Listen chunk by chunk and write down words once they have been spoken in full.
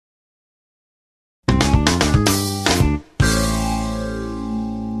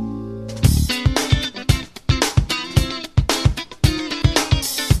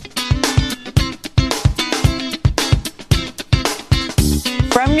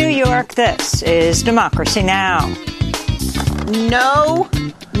New York, this is Democracy Now!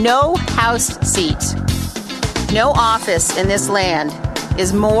 No House seat, no office in this land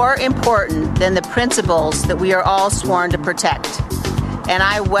is more important than the principles that we are all sworn to protect. And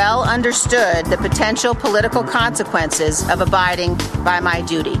I well understood the potential political consequences of abiding by my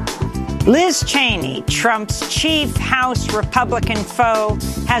duty. Liz Cheney, Trump's chief House Republican foe,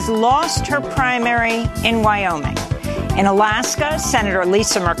 has lost her primary in Wyoming. In Alaska, Senator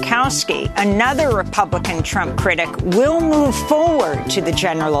Lisa Murkowski, another Republican Trump critic, will move forward to the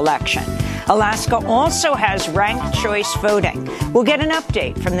general election. Alaska also has ranked choice voting. We'll get an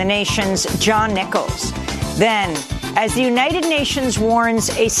update from the nation's John Nichols. Then, as the United Nations warns,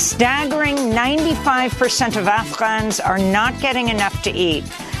 a staggering 95% of Afghans are not getting enough to eat,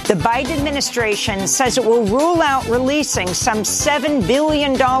 the Biden administration says it will rule out releasing some $7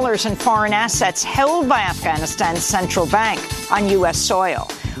 billion in foreign assets held by Afghanistan's central bank on U.S. soil.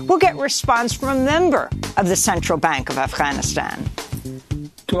 We'll get response from a member of the Central Bank of Afghanistan.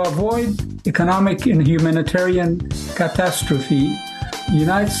 To avoid economic and humanitarian catastrophe, the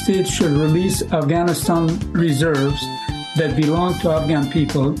United States should release Afghanistan reserves that belong to Afghan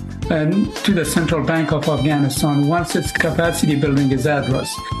people and to the Central Bank of Afghanistan once its capacity building is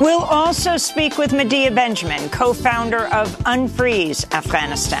addressed. We'll also speak with Medea Benjamin, co-founder of Unfreeze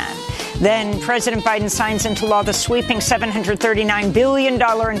Afghanistan. Then President Biden signs into law the sweeping $739 billion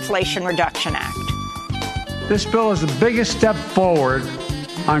Inflation Reduction Act. This bill is the biggest step forward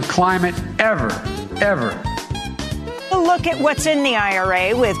on climate ever. A look at what's in the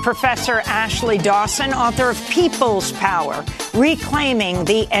IRA with Professor Ashley Dawson, author of People's Power, Reclaiming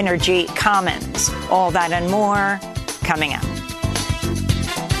the Energy Commons. All that and more coming up.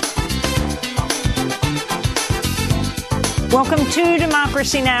 Welcome to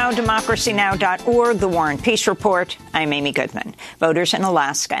Democracy Now!, democracynow.org, The War and Peace Report. I'm Amy Goodman. Voters in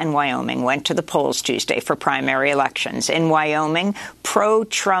Alaska and Wyoming went to the polls Tuesday for primary elections. In Wyoming,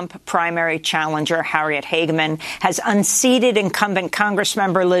 pro-Trump primary challenger Harriet Hageman has unseated incumbent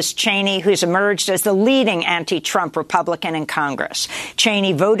Congressmember Liz Cheney, who's emerged as the leading anti-Trump Republican in Congress.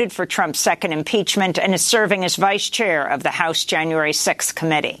 Cheney voted for Trump's second impeachment and is serving as vice chair of the House January 6th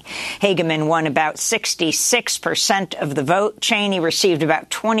committee. Hageman won about 66% of the vote. Cheney received about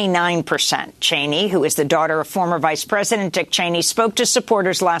 29%. Cheney, who is the daughter of former Vice President Dick Cheney, spoke to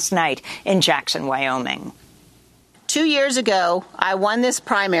supporters last night in Jackson, Wyoming. 2 years ago, I won this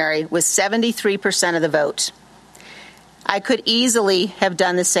primary with 73% of the vote. I could easily have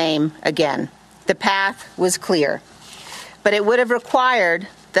done the same again. The path was clear. But it would have required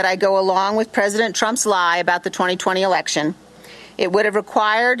that I go along with President Trump's lie about the 2020 election. It would have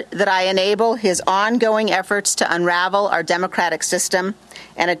required that I enable his ongoing efforts to unravel our democratic system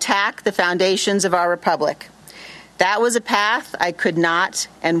and attack the foundations of our republic. That was a path I could not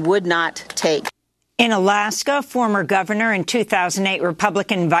and would not take. In Alaska, former governor and 2008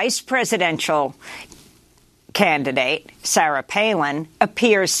 Republican vice presidential candidate Sarah Palin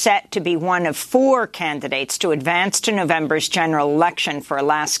appears set to be one of 4 candidates to advance to November's general election for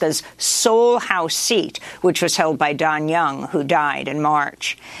Alaska's sole House seat, which was held by Don Young, who died in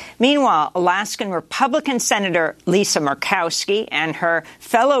March. Meanwhile, Alaskan Republican Senator Lisa Murkowski and her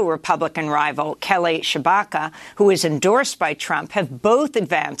fellow Republican rival Kelly Tshibaka, who is endorsed by Trump, have both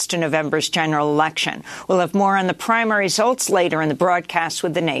advanced to November's general election. We'll have more on the primary results later in the broadcast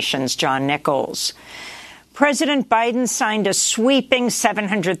with the nation's John Nichols. President Biden signed a sweeping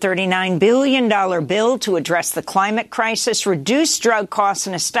 $739 billion bill to address the climate crisis, reduce drug costs,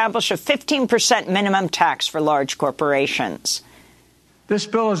 and establish a 15% minimum tax for large corporations. This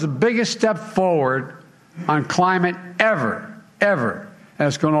bill is the biggest step forward on climate ever. And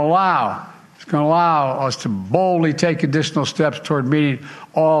it's going to allow us to boldly take additional steps toward meeting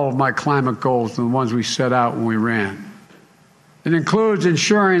all of my climate goals and the ones we set out when we ran. It includes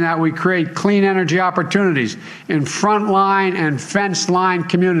ensuring that we create clean energy opportunities in frontline and fence-line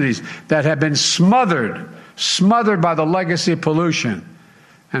communities that have been smothered by the legacy of pollution,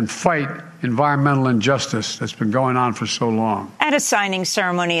 and fight environmental injustice that's been going on for so long. At a signing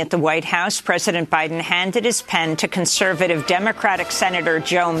ceremony at the White House, President Biden handed his pen to conservative Democratic Senator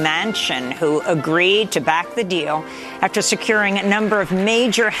Joe Manchin, who agreed to back the deal after securing a number of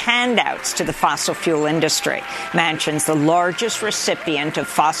major handouts to the fossil fuel industry. Manchin's the largest recipient of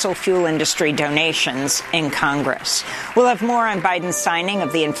fossil fuel industry donations in Congress. We'll have more on Biden's signing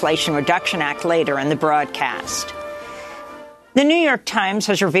of the Inflation Reduction Act later in the broadcast. The New York Times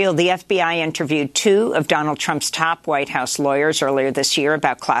has revealed the FBI interviewed two of Donald Trump's top White House lawyers earlier this year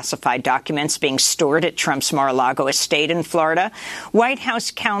about classified documents being stored at Trump's Mar-a-Lago estate in Florida. White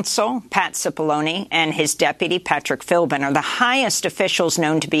House counsel Pat Cipollone and his deputy Patrick Philbin are the highest officials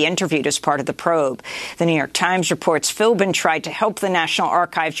known to be interviewed as part of the probe. The New York Times reports Philbin tried to help the National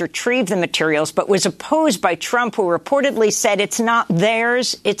Archives retrieve the materials, but was opposed by Trump, who reportedly said, "It's not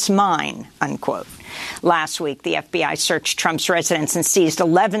theirs, it's mine," unquote. Last week, the FBI searched Trump's residence and seized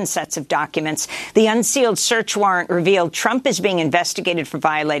 11 sets of documents. The unsealed search warrant revealed Trump is being investigated for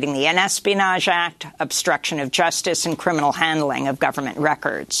violating the Espionage Act, obstruction of justice, and criminal handling of government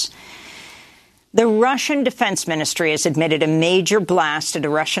records. The Russian Defense Ministry has admitted a major blast at a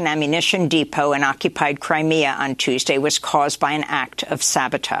Russian ammunition depot in occupied Crimea on Tuesday was caused by an act of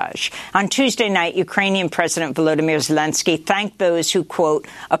sabotage. On Tuesday night, Ukrainian President Volodymyr Zelensky thanked those who, quote,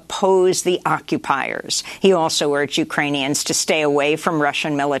 oppose the occupiers. He also urged Ukrainians to stay away from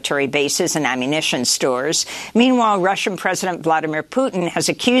Russian military bases and ammunition stores. Meanwhile, Russian President Vladimir Putin has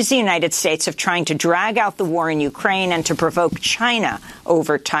accused the United States of trying to drag out the war in Ukraine and to provoke China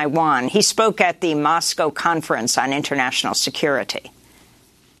over Taiwan. He spoke at the Moscow Conference on International Security.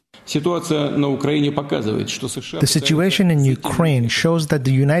 The situation in Ukraine shows that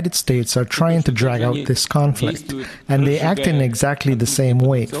the United States are trying to drag out this conflict, and they act in exactly the same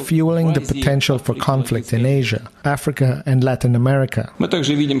way, fueling the potential for conflict in Asia, Africa, and Latin America. We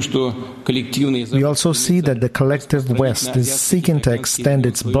also see that the collective West is seeking to extend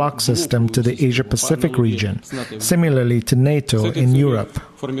its bloc system to the Asia-Pacific region, similarly to NATO in Europe.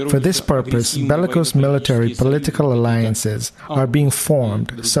 For this purpose, bellicose military political alliances are being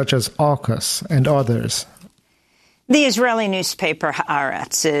formed, such as AUKUS and others. The Israeli newspaper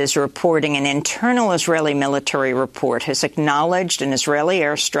Haaretz is reporting an internal Israeli military report has acknowledged an Israeli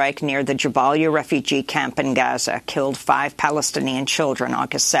airstrike near the Jabalia refugee camp in Gaza killed 5 Palestinian children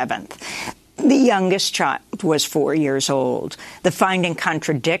August 7th. The youngest child was 4 years old. The finding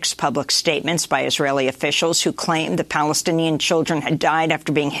contradicts public statements by Israeli officials who claimed the Palestinian children had died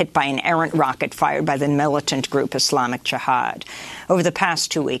after being hit by an errant rocket fired by the militant group Islamic Jihad. Over the past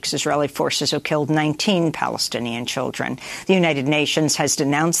 2 weeks, Israeli forces have killed 19 Palestinian children. The United Nations has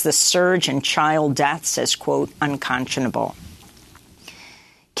denounced the surge in child deaths as, quote, unconscionable.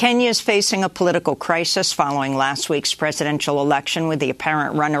 Kenya is facing a political crisis following last week's presidential election, with the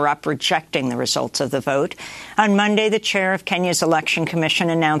apparent runner-up rejecting the results of the vote. On Monday, the chair of Kenya's Election Commission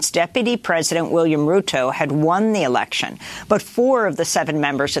announced Deputy President William Ruto had won the election. But 4 of the 7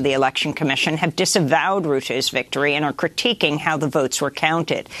 members of the Election Commission have disavowed Ruto's victory and are critiquing how the votes were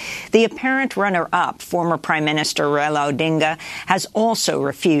counted. The apparent runner-up, former Prime Minister Raila Odinga, has also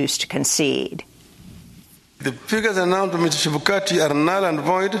refused to concede. The figures announced by Mr. Chebukati are null and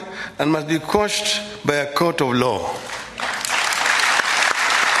void and must be quashed by a court of law.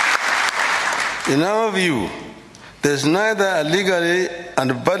 In our view, there is neither a legally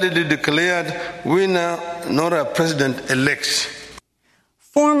and validly declared winner nor a president-elect.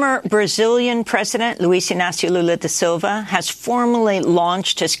 Former Brazilian President Luiz Inácio Lula da Silva has formally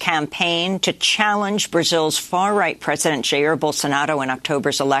launched his campaign to challenge Brazil's far-right President Jair Bolsonaro in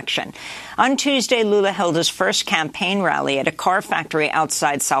October's election. On Tuesday, Lula held his first campaign rally at a car factory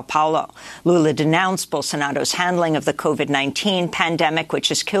outside Sao Paulo. Lula denounced Bolsonaro's handling of the COVID-19 pandemic, which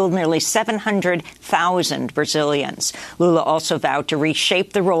has killed nearly 700,000 Brazilians. Lula also vowed to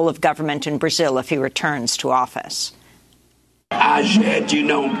reshape the role of government in Brazil if he returns to office. We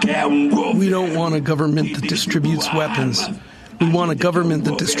don't want a government that distributes weapons. We want a government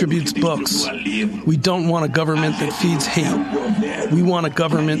that distributes books. We don't want a government that feeds hate. We want a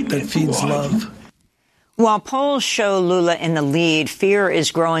government that feeds love. While polls show Lula in the lead, fear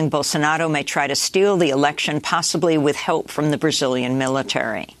is growing Bolsonaro may try to steal the election, possibly with help from the Brazilian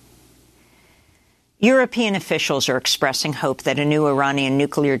military. European officials are expressing hope that a new Iranian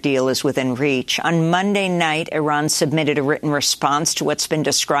nuclear deal is within reach. On Monday night, Iran submitted a written response to what's been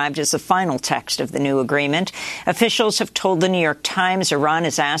described as the final text of the new agreement. Officials have told the New York Times Iran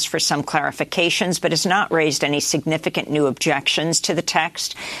has asked for some clarifications, but has not raised any significant new objections to the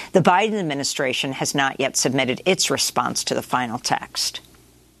text. The Biden administration has not yet submitted its response to the final text.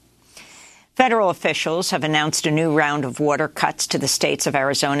 Federal officials have announced a new round of water cuts to the states of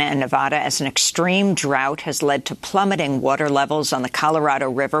Arizona and Nevada as an extreme drought has led to plummeting water levels on the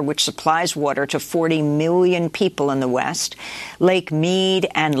Colorado River, which supplies water to 40 million people in the West. Lake Mead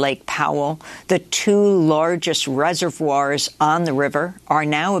and Lake Powell, the 2 largest reservoirs on the river, are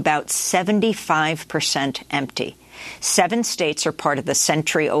now about 75% empty. 7 states are part of the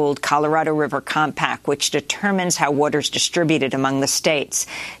century-old Colorado River Compact, which determines how water is distributed among the states.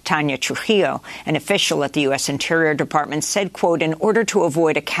 Tanya Trujillo, an official at the U.S. Interior Department, said, quote, in order to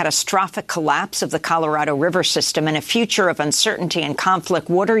avoid a catastrophic collapse of the Colorado River system and a future of uncertainty and conflict,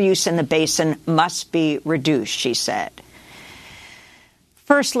 water use in the basin must be reduced, she said.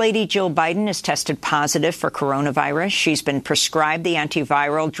 First Lady Jill Biden has tested positive for coronavirus. She's been prescribed the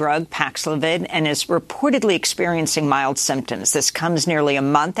antiviral drug Paxlovid and is reportedly experiencing mild symptoms. This comes nearly a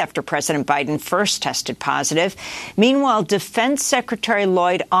month after President Biden first tested positive. Meanwhile, Defense Secretary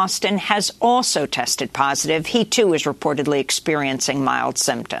Lloyd Austin has also tested positive. He, too, is reportedly experiencing mild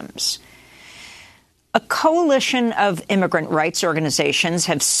symptoms. A coalition of immigrant rights organizations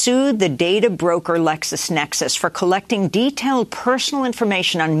have sued the data broker LexisNexis for collecting detailed personal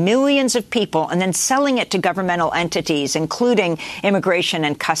information on millions of people and then selling it to governmental entities, including Immigration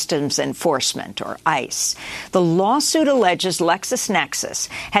and Customs Enforcement, or ICE. The lawsuit alleges LexisNexis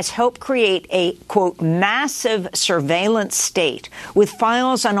has helped create a, quote, massive surveillance state with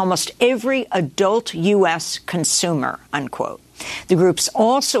files on almost every adult U.S. consumer, unquote. The groups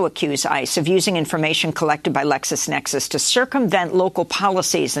also accuse ICE of using information collected by LexisNexis to circumvent local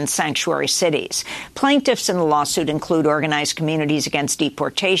policies in sanctuary cities. Plaintiffs in the lawsuit include Organized Communities Against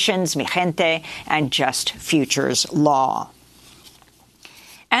Deportations, Mi Gente, and Just Futures Law.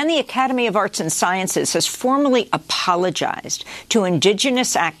 And the Academy of Arts and Sciences has formally apologized to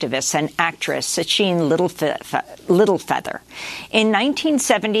Indigenous activist and actress Sacheen Littlefeather. In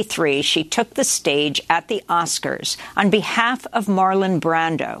 1973, she took the stage at the Oscars on behalf of Marlon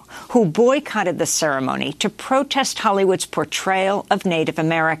Brando, who boycotted the ceremony to protest Hollywood's portrayal of Native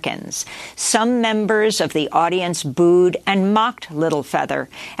Americans. Some members of the audience booed and mocked Littlefeather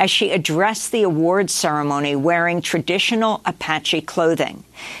as she addressed the awards ceremony wearing traditional Apache clothing.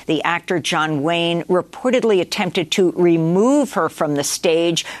 The actor John Wayne reportedly attempted to remove her from the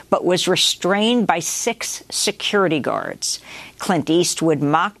stage, but was restrained by 6 security guards. Clint Eastwood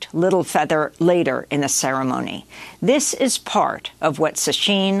mocked Littlefeather later in the ceremony. This is part of what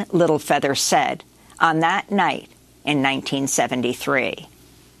Sacheen Littlefeather said on that night in 1973.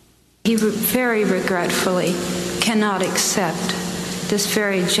 He very regretfully cannot accept this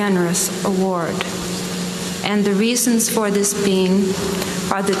very generous award. And the reasons for this being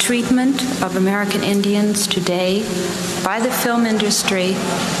are the treatment of American Indians today by the film industry,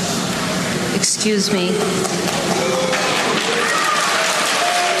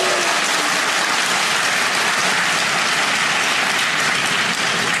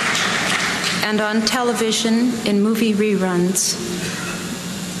 and on television in movie reruns,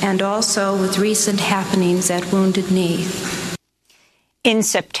 and also with recent happenings at Wounded Knee. In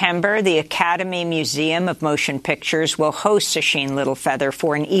September, the Academy Museum of Motion Pictures will host Sacheen Littlefeather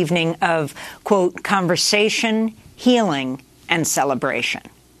for an evening of, quote, conversation, healing, and celebration.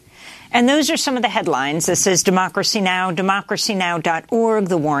 And those are some of the headlines. This is Democracy Now!, democracynow.org,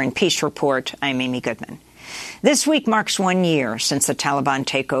 The War and Peace Report. I'm Amy Goodman. This week marks 1 year since the Taliban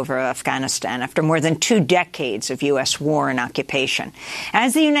takeover of Afghanistan after more than 2 decades of U.S. war and occupation.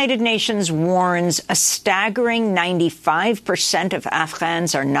 As the United Nations warns, a staggering 95% of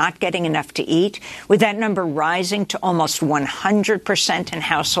Afghans are not getting enough to eat, with that number rising to almost 100% in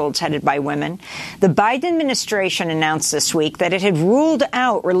households headed by women. The Biden administration announced this week that it had ruled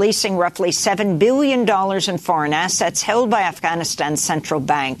out releasing roughly $7 billion in foreign assets held by Afghanistan's central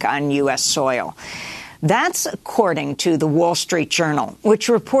bank on U.S. soil. That's according to the Wall Street Journal, which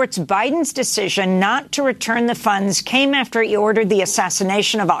reports Biden's decision not to return the funds came after he ordered the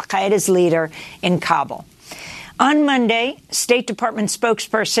assassination of al-Qaeda's leader in Kabul. On Monday, State Department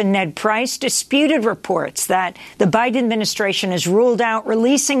spokesperson Ned Price disputed reports that the Biden administration has ruled out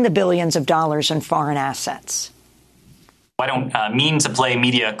releasing the billions of dollars in foreign assets. I don't mean to play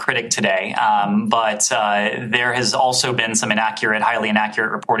media critic today, but there has also been some highly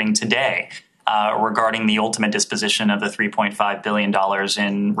inaccurate reporting today regarding the ultimate disposition of the $3.5 billion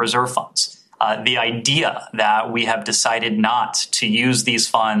in reserve funds. The idea that we have decided not to use these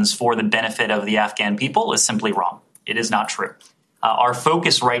funds for the benefit of the Afghan people is simply wrong. It is not true. Our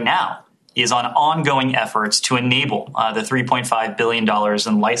focus right now is on ongoing efforts to enable the $3.5 billion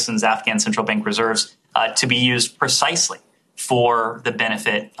in licensed Afghan central bank reserves to be used precisely for the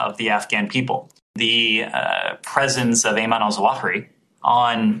benefit of the Afghan people. The presence of Ayman al-Zawahiri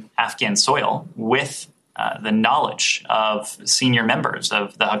on Afghan soil with the knowledge of senior members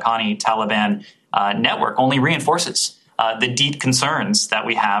of the Haqqani Taliban network only reinforces the deep concerns that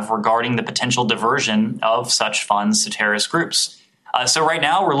we have regarding the potential diversion of such funds to terrorist groups. So right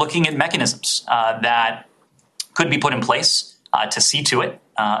now we're looking at mechanisms that could be put in place to see to it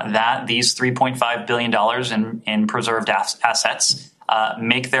that these $3.5 billion in preserved assets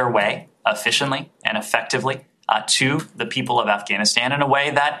make their way efficiently and effectively to the people of Afghanistan in a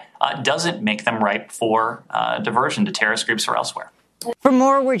way that doesn't make them ripe for diversion to terrorist groups or elsewhere. For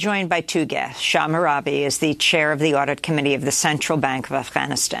more, we're joined by two guests. Shah Merabi is the chair of the Audit Committee of the Central Bank of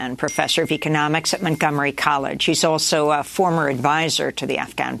Afghanistan, professor of economics at Montgomery College. He's also a former advisor to the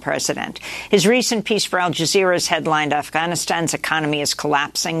Afghan president. His recent piece for Al Jazeera is headlined, "Afghanistan's economy is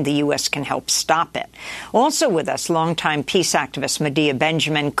collapsing. The U.S. can help stop it." Also with us, longtime peace activist Medea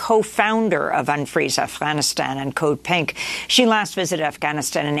Benjamin, co-founder of Unfreeze Afghanistan and Code Pink. She last visited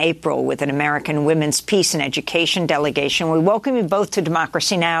Afghanistan in April with an American Women's Peace and Education delegation. We welcome you both to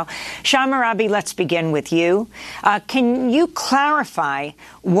Democracy Now! Shah Merabi, let's begin with you. Can you clarify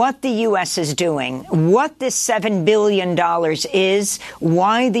what the U.S. is doing, what this $7 billion is,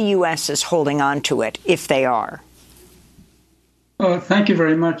 why the U.S. is holding on to it, if they are? Thank you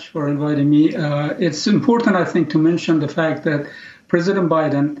very much for inviting me. It's important, I think, to mention the fact that President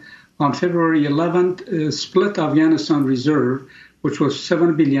Biden on February 11th split Afghanistan reserve, which was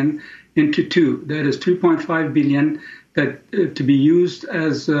 $7 billion, into two. That is $3.5 billion that to be used,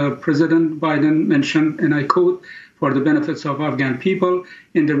 as President Biden mentioned, and I quote, for the benefits of Afghan people,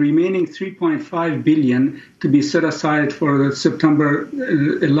 and the remaining $3.5 billion to be set aside for the September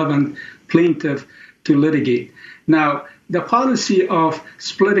 11th plaintiff to litigate. Now, the policy of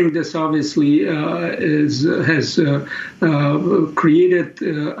splitting this obviously has created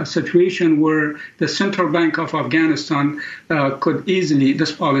a situation where the Central Bank of Afghanistan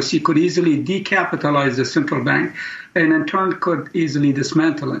this policy could easily decapitalize the central bank, and in turn could easily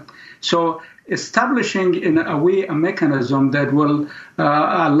dismantle it. So establishing in a way a mechanism that will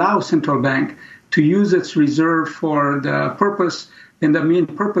allow central bank to use its reserve for the purpose. And the main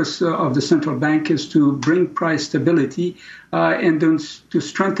purpose of the central bank is to bring price stability and then to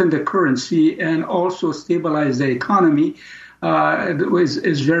strengthen the currency and also stabilize the economy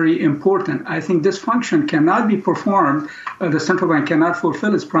is very important. I think this function cannot be performed. The central bank cannot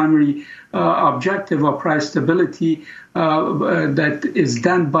fulfill its primary objective of price stability that is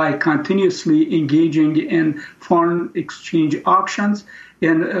done by continuously engaging in foreign exchange auctions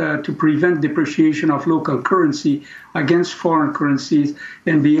and to prevent depreciation of local currency against foreign currencies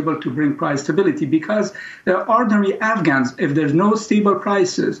and be able to bring price stability. Because the ordinary Afghans, if there's no stable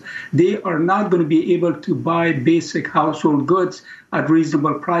prices, they are not going to be able to buy basic household goods at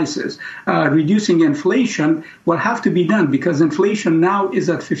reasonable prices. Reducing inflation will have to be done because inflation now is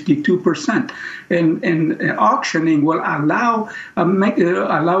at 52%. And auctioning will allow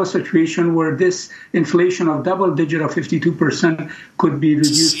a situation where this inflation of double digit of 52% could be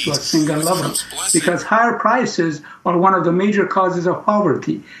reduced to a single level. Because higher prices are one of the major causes of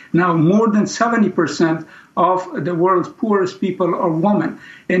poverty. Now, more than 70% of the world's poorest people are women.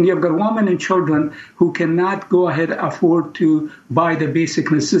 And you've got women and children who cannot go ahead afford to buy the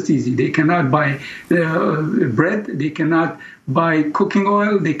basic necessities. They cannot buy bread. They cannot buy cooking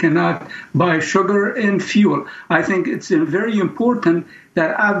oil. They cannot buy sugar and fuel. I think it's very important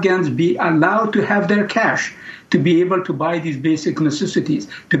that Afghans be allowed to have their cash, to be able to buy these basic necessities,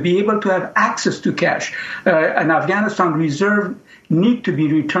 to be able to have access to cash. An Afghanistan reserve need to be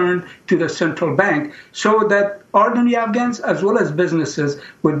returned to the central bank so that ordinary Afghans as well as businesses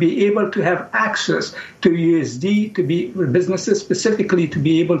would be able to have access to USD, to be businesses specifically to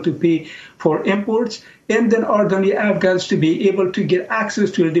be able to pay for imports, and then ordinary Afghans to be able to get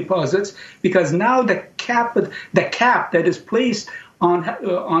access to the deposits, because now the cap that is placed on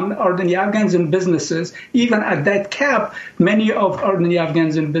ordinary Afghans and businesses, even at that cap, many of ordinary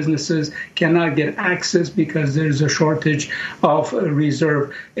Afghans and businesses cannot get access because there's a shortage of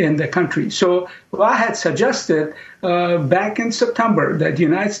reserve in the country. So I had suggested back in September that the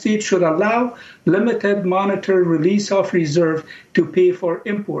United States should allow limited monetary release of reserve to pay for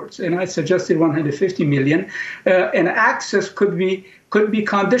imports. And I suggested $150 million. And access could be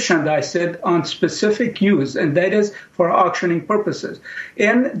conditioned, I said, on specific use, and that is for auctioning purposes.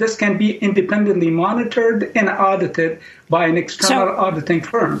 And this can be independently monitored and audited by an external auditing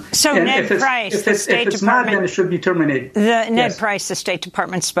firm. So and Ned Price, the State Department, not, then it should be terminated. Ned Price, the State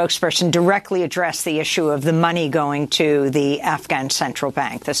Department spokesperson, directly addressed the issue of the money going to the Afghan central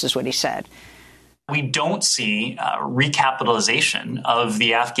bank. This is what he said. We don't see recapitalization of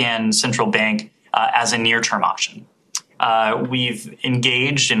the Afghan central bank as a near-term option. We've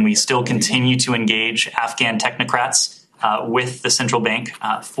engaged, and we still continue to engage, Afghan technocrats with the central bank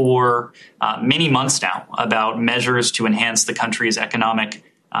for many months now about measures to enhance the country's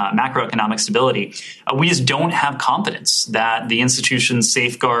macroeconomic stability. We just don't have confidence that the institution's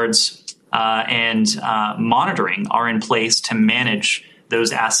safeguards and monitoring are in place to manage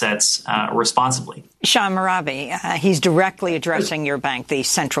those assets responsibly. Shah Merabi, he's directly addressing your bank, the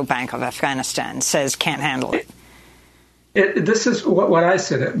Central Bank of Afghanistan, says can't handle it. This is what I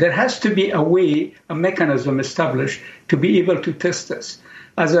said. There has to be a way, a mechanism established to be able to test this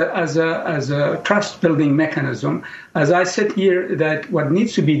as a trust building mechanism. As I said here, that what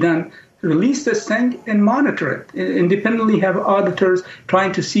needs to be done, release this thing and monitor it. Independently have auditors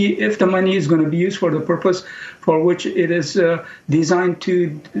trying to see if the money is going to be used for the purpose for which it is designed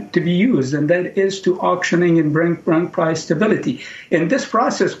to be used, and that is to auctioning and bring price stability. And this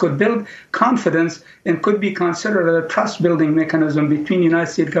process could build confidence and could be considered a trust-building mechanism between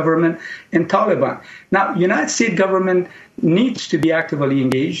United States government and Taliban. Now, United States government needs to be actively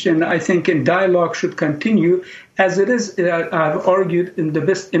engaged, and I think dialogue should continue as it is, I've argued, in the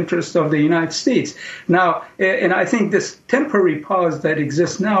best interest of the United States. Now, and I think this temporary pause that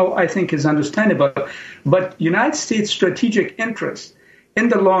exists now, I think is understandable, but United States strategic interest in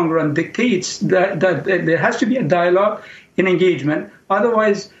the long run dictates that there has to be a dialogue and engagement.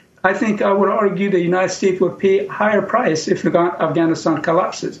 Otherwise, I think I would argue the United States would pay a higher price if Afghanistan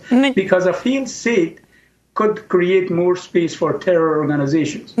collapses, because a failed state could create more space for terror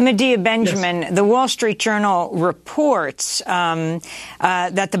organizations. Medea Benjamin, yes. The Wall Street Journal reports that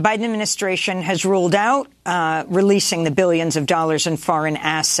the Biden administration has ruled out releasing the billions of dollars in foreign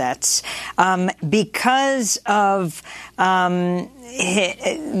assets because of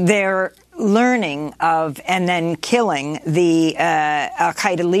their learning of and then killing the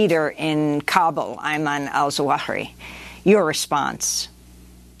al-Qaeda leader in Kabul, Ayman al-Zawahiri. Your response?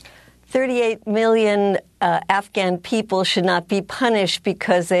 38 million Afghan people should not be punished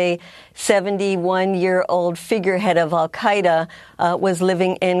because a 71-year-old figurehead of al-Qaeda was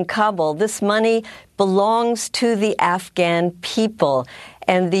living in Kabul. This money belongs to the Afghan people.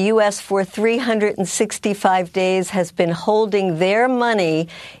 And the U.S. for 365 days has been holding their money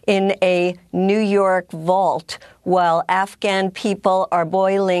in a New York vault while Afghan people are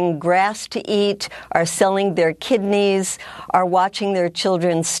boiling grass to eat, are selling their kidneys, are watching their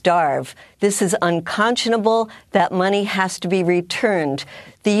children starve. This is unconscionable. That money has to be returned.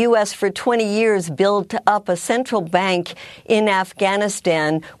 The U.S. for 20 years built up a central bank in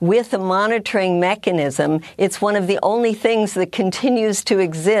Afghanistan with a monitoring mechanism. It's one of the only things that continues to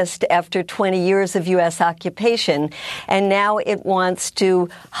exist after 20 years of U.S. occupation. And now it wants to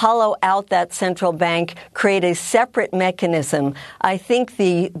hollow out that central bank, create a separate mechanism. I think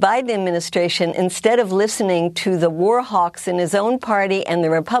the Biden administration, instead of listening to the war hawks in his own party and the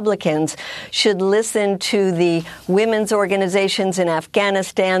Republicans, should listen to the women's organizations in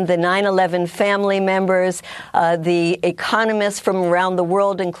Afghanistan, the 9/11 family members, the economists from around the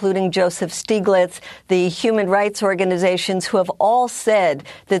world, including Joseph Stiglitz, the human rights organizations who have all said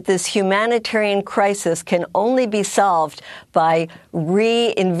that this humanitarian crisis can only be solved by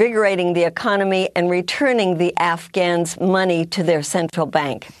reinvigorating the economy and returning the Afghans' money to their central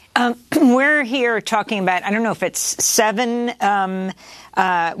bank. We're here talking about, I don't know if it's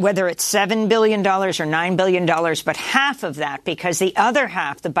whether it's $7 billion or $9 billion, but half of that, because the other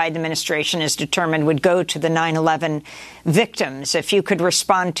half the Biden administration is determined would go to the 9/11 victims. If you could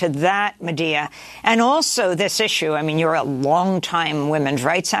respond to that, Medea. And also this issue, I mean, you're a longtime women's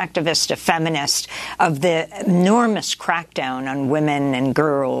rights activist, a feminist, of the enormous crackdown on women and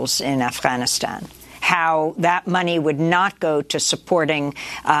girls in Afghanistan. How that money would not go to supporting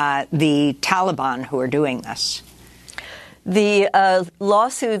the Taliban who are doing this. The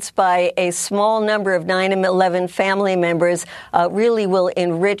lawsuits by a small number of 9/11 family members really will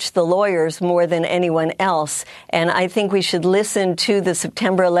enrich the lawyers more than anyone else. And I think we should listen to the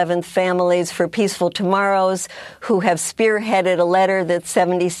September 11th Families for Peaceful Tomorrows, who have spearheaded a letter that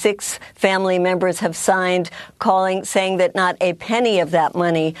 76 family members have signed, saying that not a penny of that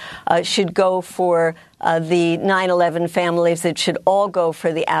money should go for the 9/11 families. It should all go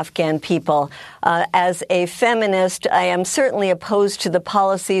for the Afghan people. As a feminist, I am certainly opposed to the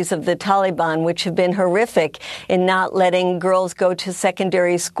policies of the Taliban, which have been horrific in not letting girls go to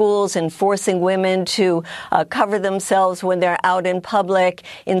secondary schools and forcing women to cover themselves when they're out in public,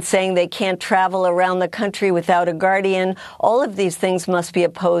 in saying they can't travel around the country without a guardian. All of these things must be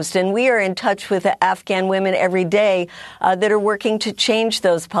opposed. And we are in touch with Afghan women every day that are working to change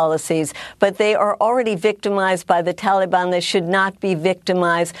those policies. But they are already already victimized by the Taliban. They should not be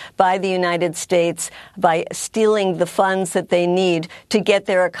victimized by the United States by stealing the funds that they need to get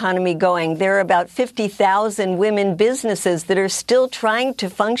their economy going. There are about 50,000 women businesses that are still trying to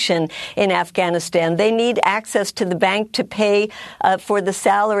function in Afghanistan. They need access to the bank to pay for the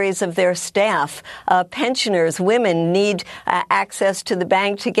salaries of their staff. Pensioners, women, need access to the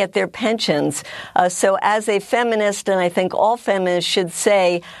bank to get their pensions. So as a feminist, and I think all feminists should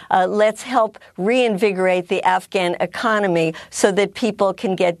say, let's help reinvigorate the Afghan economy so that people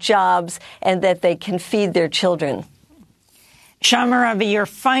can get jobs and that they can feed their children. Shama, your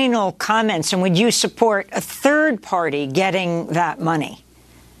final comments, and would you support a third party getting that money?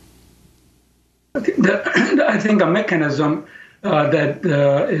 I think a mechanism that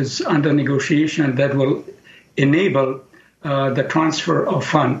is under negotiation that will enable the transfer of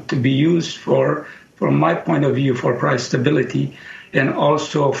funds to be used from my point of view, for price stability and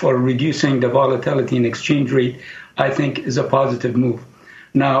also for reducing the volatility in exchange rate, I think is a positive move.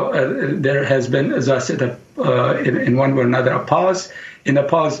 Now, there has been, as I said, in one way or another, a pause. And the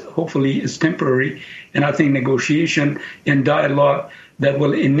pause, hopefully, is temporary. And I think negotiation and dialogue that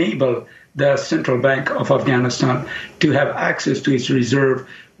will enable the Central Bank of Afghanistan to have access to its reserve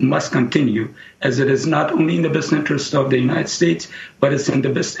must continue, as it is not only in the best interest of the United States, but it's in the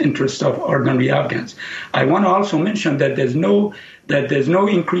best interest of ordinary Afghans. I want to also mention that there's no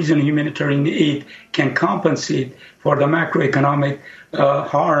increase in humanitarian aid can compensate for the macroeconomic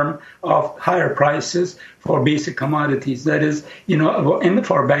harm of higher prices for basic commodities. That is,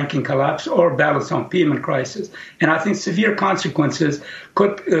 for banking collapse or balance on payment crisis. And I think severe consequences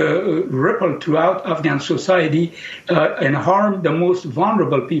could ripple throughout Afghan society and harm the most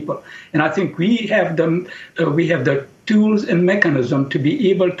vulnerable people. And I think we have the tools and mechanism to be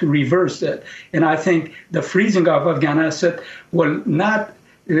able to reverse that. And I think the freezing of Afghan assets will not,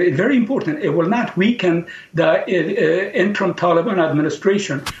 very important, it will not weaken the interim Taliban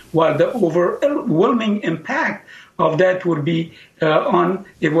administration, while the overwhelming impact of that would be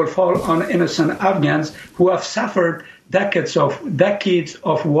it will fall on innocent Afghans who have suffered decades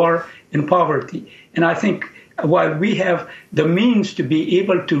of war and poverty. And I think while we have the means to be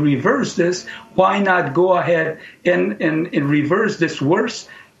able to reverse this, why not go ahead and reverse this worse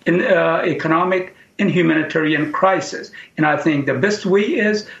in economic and humanitarian crisis? And I think the best way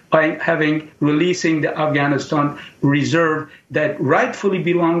is by releasing the Afghanistan reserve that rightfully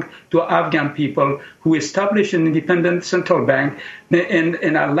belong to Afghan people, who establish an independent central bank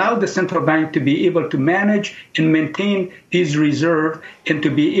and allow the central bank to be able to manage and maintain these reserves and to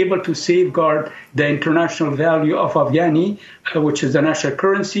be able to safeguard the international value of Afghani, which is the national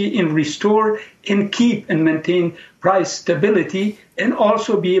currency, and restore and keep and maintain price stability, and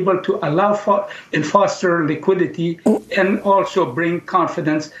also be able to allow and foster liquidity and also bring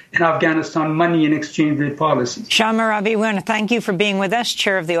confidence in Afghanistan money and exchange rate policy. Shama Ravi, we want to thank you for being with us,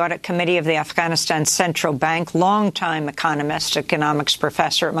 chair of the Audit Committee of the Afghanistan Central Bank, longtime economist, economics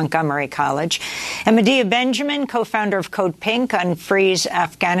professor at Montgomery College. And Medea Benjamin, co-founder of Code Pink, Unfreeze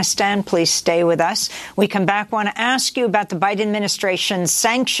Afghanistan. Please stay with us. We come back, want to ask you about the Biden administration's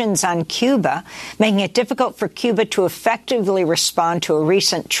sanctions on Cuba, making it difficult for Cuba to effectively respond to a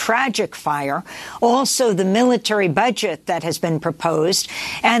recent tragic fire. Also, the military budget that has been proposed,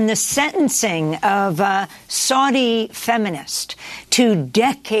 and the sentencing of a Saudi feminist to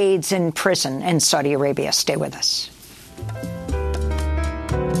decades in prison in Saudi Arabia. Stay with us.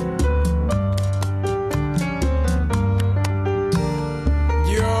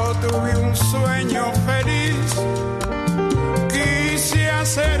 Yo tuve un sueño feliz, quise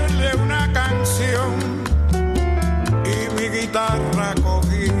hacerle una canción y mi guitarra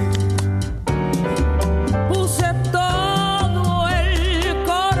cogí. Puse todo el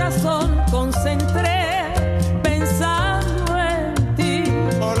corazón, concentré pensando en ti.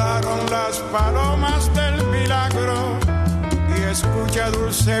 Volaron las palomas del milagro y escucha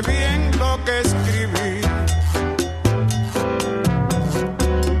dulce bien lo que escribí.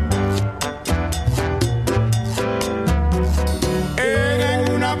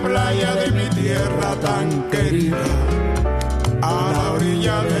 En una playa de mi tierra tan querida, a la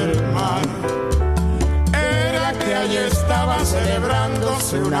orilla del mar, era que allí estaba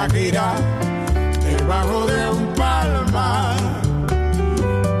celebrándose una gira debajo de un palmar.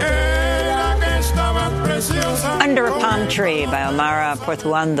 Era que estaba preciosa. Under a Palm Tree by Omara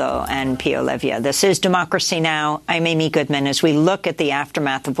Portuondo and Pio Levia. This is Democracy Now! I'm Amy Goodman as we look at the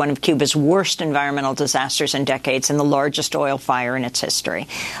aftermath of one of Cuba's worst environmental disasters in decades and the largest oil fire in its history.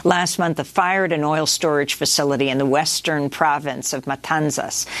 Last month, a fire at an oil storage facility in the western province of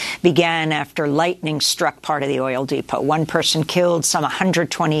Matanzas began after lightning struck part of the oil depot. One person killed, some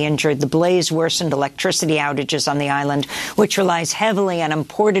 120 injured. The blaze worsened electricity outages on the island, which relies heavily on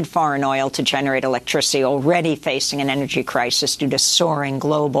imported foreign oil to generate electricity, already facing an energy crisis due to soaring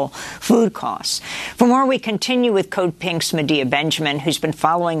global food costs. For more, we continue with Code Pink's Medea Benjamin, who's been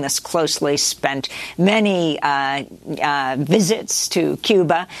following this closely, spent many visits to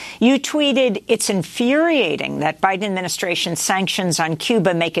Cuba. You tweeted, "It's infuriating that Biden administration sanctions on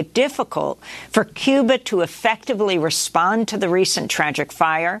Cuba make it difficult for Cuba to effectively respond to the recent tragic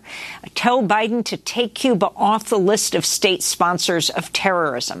fire. Tell Biden to take Cuba off the list of state sponsors of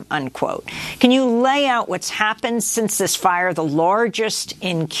terrorism," unquote. Can you lay out what's happened since this fire, the largest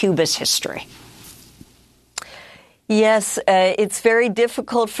in Cuba's history? Yes, it's very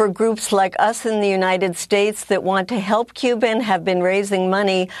difficult for groups like us in the United States that want to help Cuba and have been raising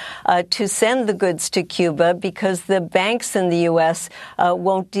money to send the goods to Cuba because the banks in the U.S.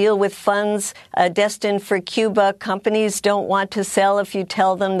 Won't deal with funds destined for Cuba. Companies don't want to sell if you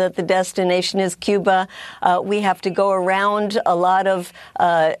tell them that the destination is Cuba. We have to go around a lot of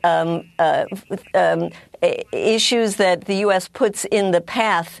issues that the U.S. puts in the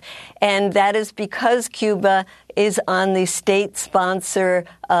path, and that is because Cuba is on the state sponsor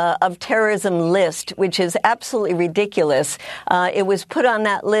of terrorism list, which is absolutely ridiculous. It was put on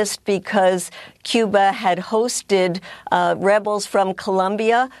that list because Cuba had hosted rebels from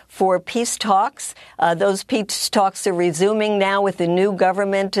Colombia for peace talks. Those peace talks are resuming now with the new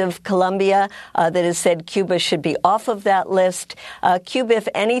government of Colombia that has said Cuba should be off of that list. Cuba, if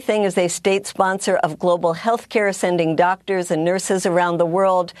anything, is a state sponsor of global health care, sending doctors and nurses around the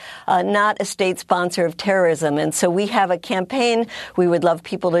world, not a state sponsor of terrorism. And so we have a campaign we would love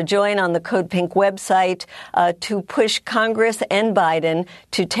people to join on the Code Pink website to push Congress and Biden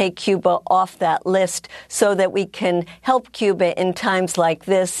to take Cuba off that list so that we can help Cuba in times like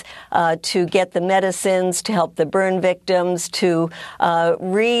this to get the medicines, to help the burn victims, to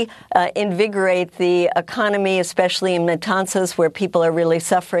reinvigorate the economy, especially in Matanzas, where people are really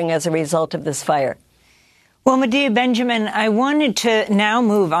suffering as a result of this fire. Well, Medea Benjamin, I wanted to now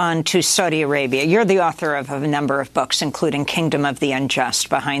move on to Saudi Arabia. You're the author of a number of books, including Kingdom of the Unjust,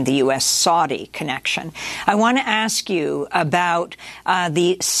 behind the U.S.-Saudi connection. I want to ask you about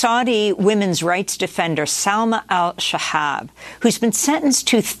the Saudi women's rights defender Salma al-Shahab, who's been sentenced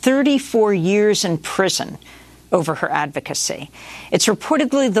to 34 years in prison over her advocacy. It's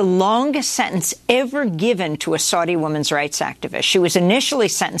reportedly the longest sentence ever given to a Saudi women's rights activist. She was initially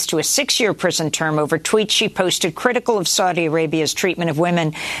sentenced to a 6-year prison term over tweets she posted critical of Saudi Arabia's treatment of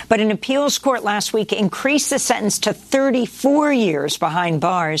women, but an appeals court last week increased the sentence to 34 years behind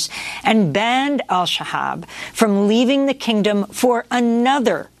bars and banned al-Shahab from leaving the kingdom for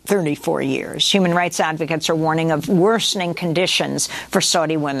another 34 years. Human rights advocates are warning of worsening conditions for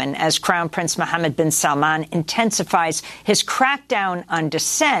Saudi women as Crown Prince Mohammed bin Salman intensifies his crackdown on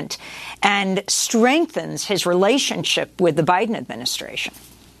dissent and strengthens his relationship with the Biden administration.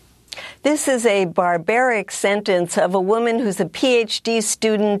 This is a barbaric sentence of a woman who's a PhD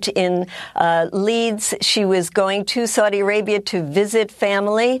student in Leeds. She was going to Saudi Arabia to visit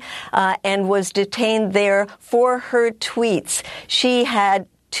family and was detained there for her tweets. She had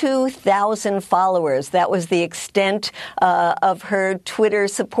 2,000 followers. That was the extent of her Twitter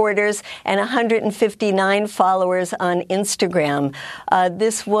supporters, and 159 followers on Instagram.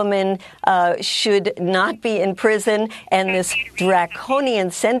 This woman should not be in prison, and this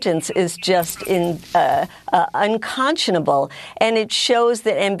draconian sentence is just unconscionable. And it shows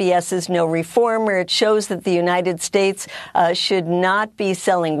that MBS is no reformer. It shows that the United States should not be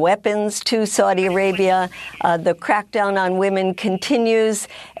selling weapons to Saudi Arabia. The crackdown on women continues.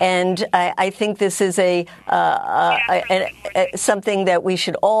 And I think this is something that we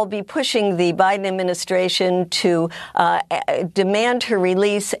should all be pushing the Biden administration to demand her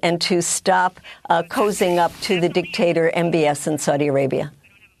release and to stop cozying up to the dictator MBS in Saudi Arabia.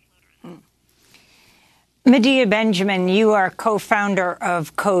 Medea Benjamin, you are co-founder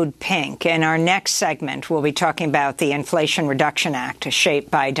of Code Pink. In our next segment, we'll be talking about the Inflation Reduction Act, shaped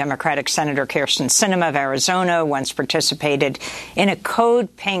by Democratic Senator Kyrsten Sinema of Arizona, once participated in a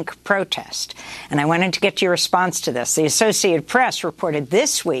Code Pink protest. And I wanted to get your response to this. The Associated Press reported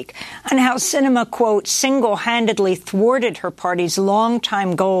this week on how Sinema, quote, single-handedly thwarted her party's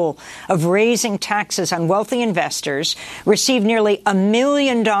longtime goal of raising taxes on wealthy investors, received nearly $1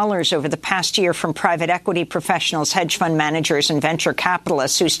 million over the past year from private equity equity professionals, hedge fund managers, and venture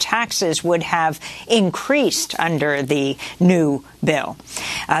capitalists whose taxes would have increased under the new bill.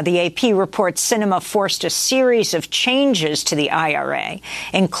 The AP reports Sinema forced a series of changes to the IRA,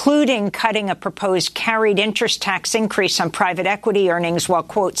 including cutting a proposed carried interest tax increase on private equity earnings while,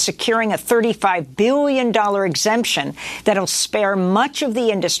 quote, securing a $35 billion exemption that'll spare much of the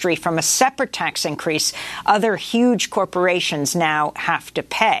industry from a separate tax increase other huge corporations now have to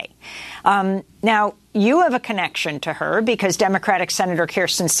pay. Now, you have a connection to her because Democratic Senator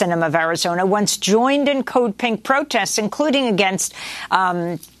Kyrsten Sinema of Arizona once joined in Code Pink protests, including against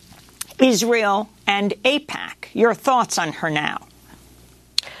Israel and AIPAC. Your thoughts on her now?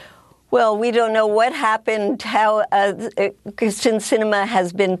 Well, we don't know what happened, how Kyrsten Sinema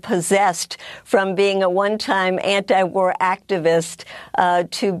has been possessed from being a one-time anti-war activist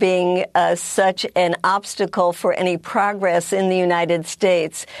to being such an obstacle for any progress in the United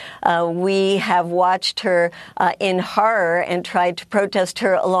States. We have watched her in horror and tried to protest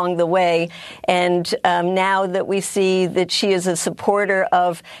her along the way. And now that we see that she is a supporter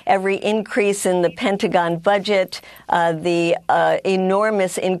of every increase in the Pentagon budget, the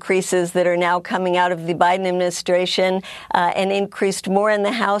enormous increases that are now coming out of the Biden administration, and increased more in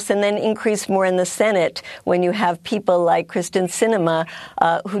the House and then increased more in the Senate when you have people like Kyrsten Sinema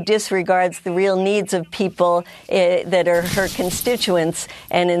who disregards the real needs of people that are her constituents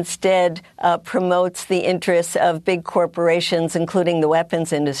and instead promotes the interests of big corporations, including the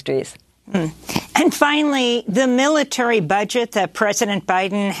weapons industries. And finally, the military budget that President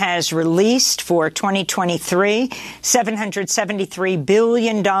Biden has released for 2023, $773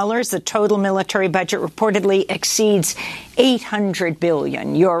 billion. The total military budget reportedly exceeds $800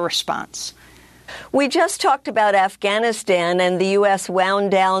 billion. Your response? We just talked about Afghanistan, and the U.S.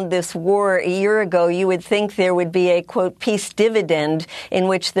 wound down this war a year ago. You would think there would be a, quote, peace dividend in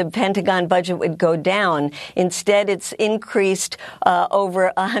which the Pentagon budget would go down. Instead, it's increased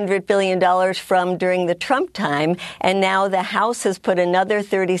over $100 billion from during the Trump time, and now the House has put another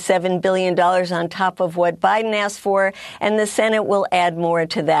 $37 billion on top of what Biden asked for, and the Senate will add more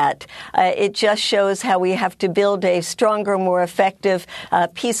to that. It just shows how we have to build a stronger, more effective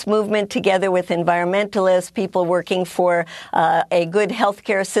peace movement together with environmentalists, people working for a good health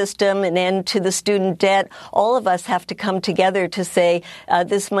care system, an end to the student debt. All of us have to come together to say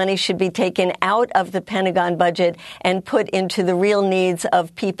this money should be taken out of the Pentagon budget and put into the real needs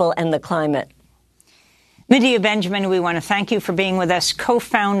of people and the climate. Medea Benjamin, we want to thank you for being with us,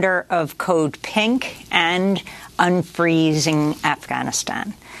 co-founder of Code Pink and Unfreezing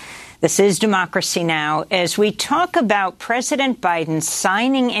Afghanistan. This is Democracy Now! As we talk about President Biden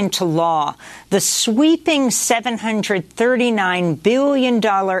signing into law the sweeping $739 billion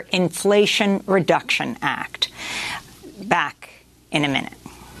Inflation Reduction Act. Back in a minute.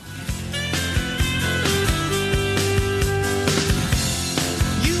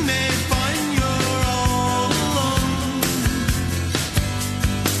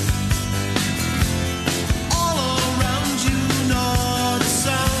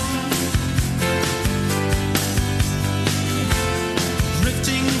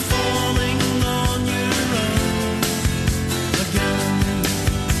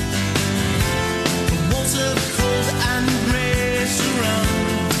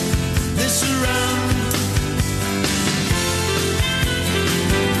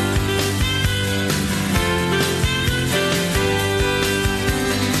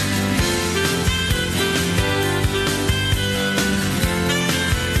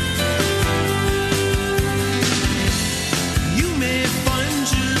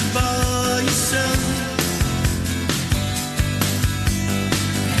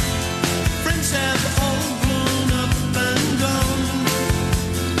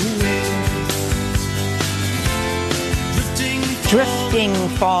 Drifting,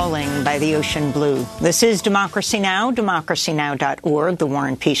 Falling by the Ocean Blue. This is Democracy Now!, democracynow.org, The War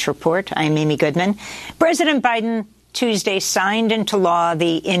and Peace Report. I'm Amy Goodman. President Biden Tuesday signed into law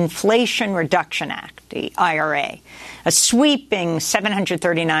the Inflation Reduction Act, the IRA, a sweeping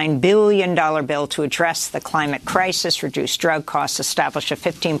 $739 billion bill to address the climate crisis, reduce drug costs, establish a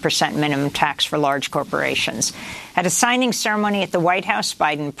 15% minimum tax for large corporations. At a signing ceremony at the White House,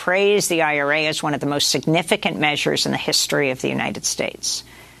 Biden praised the IRA as one of the most significant measures in the history of the United States.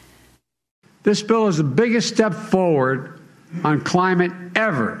 This bill is the biggest step forward on climate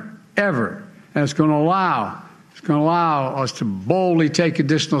ever. And it's going to allow us to boldly take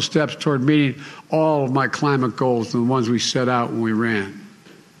additional steps toward meeting all of my climate goals, the ones we set out when we ran.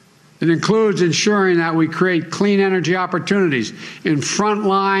 It includes ensuring that we create clean energy opportunities in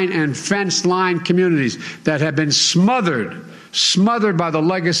frontline and fence-line communities that have been smothered by the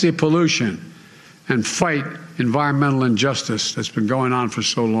legacy of pollution, and fight environmental injustice that's been going on for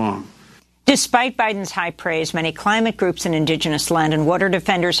so long. Despite Biden's high praise, many climate groups and indigenous land and water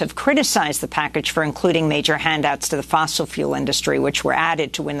defenders have criticized the package for including major handouts to the fossil fuel industry, which were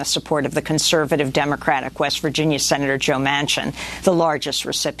added to win the support of the conservative Democratic West Virginia Senator Joe Manchin, the largest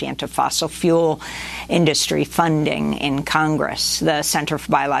recipient of fossil fuel industry funding in Congress. The Center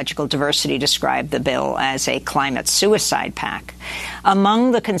for Biological Diversity described the bill as a climate suicide pact.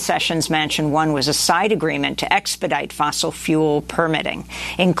 Among the concessions Manchin won was a side agreement to expedite fossil fuel permitting,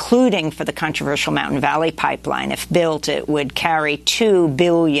 including for the controversial Mountain Valley Pipeline. If built, it would carry 2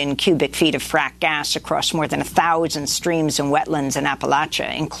 billion cubic feet of frack gas across more than 1,000 streams and wetlands in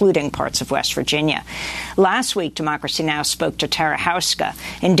Appalachia, including parts of West Virginia. Last week, Democracy Now! Spoke to Tara Houska,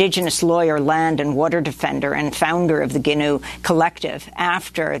 indigenous lawyer, land and water defender, and founder of the Ginu Collective,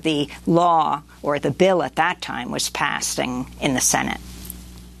 after the law, or the bill at that time, was passed in the Senate.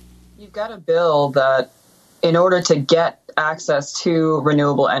 You've got a bill that, in order to get access to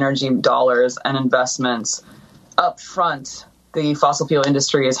renewable energy dollars and investments up front, the fossil fuel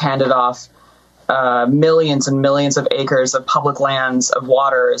industry has handed off millions and millions of acres of public lands, of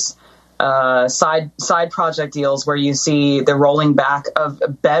waters, side project deals where you see the rolling back of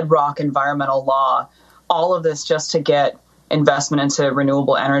bedrock environmental law, all of this just to get investment into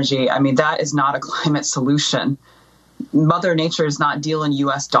renewable energy. I mean, that is not a climate solution. Mother Nature is not dealing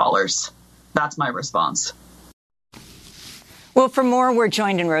U.S. dollars. That's my response. Well, for more, we're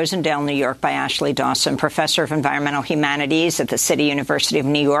joined in Rosendale, New York, by Ashley Dawson, professor of environmental humanities at the City University of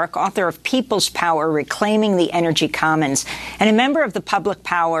New York, author of People's Power: Reclaiming the Energy Commons, and a member of the Public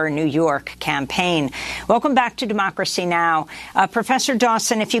Power New York campaign. Welcome back to Democracy Now! Professor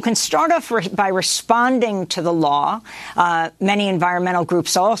Dawson, if you can start off by responding to the law. Many environmental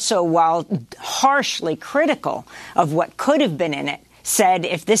groups also, while harshly critical of what could have been in it, said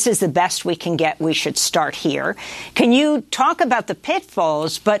if this is the best we can get, we should start here. Can you talk about the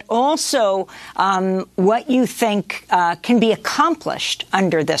pitfalls, but also what you think can be accomplished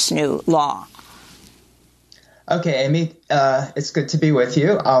under this new law? Okay, Amy, it's good to be with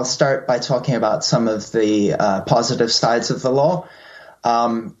you. I'll start by talking about some of the positive sides of the law.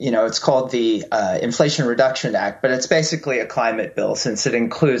 It's called the Inflation Reduction Act, but it's basically a climate bill since it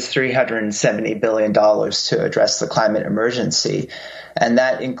includes $370 billion to address the climate emergency. And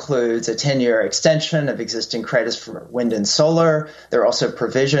that includes a 10-year extension of existing credits for wind and solar. There are also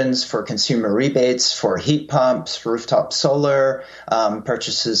provisions for consumer rebates for heat pumps, rooftop solar,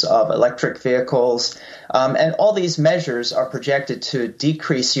 purchases of electric vehicles. And all these measures are projected to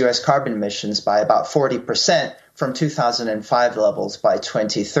decrease U.S. carbon emissions by about 40% from 2005 levels by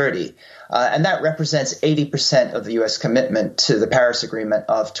 2030. And that represents 80% of the U.S. commitment to the Paris Agreement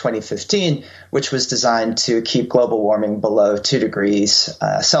of 2015, which was designed to keep global warming below 2 degrees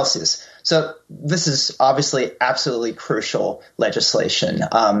Celsius. So this is obviously absolutely crucial legislation.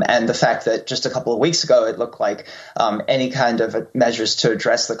 And the fact that just a couple of weeks ago it looked like any kind of measures to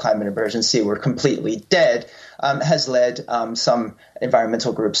address the climate emergency were completely dead has led some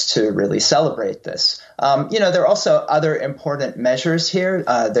environmental groups to really celebrate this. There are also other important measures here.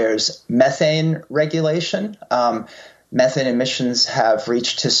 There's methane regulation. Methane emissions have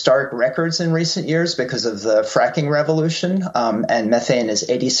reached historic records in recent years because of the fracking revolution, and methane is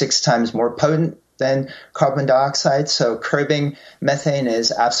 86 times more potent than carbon dioxide, so curbing methane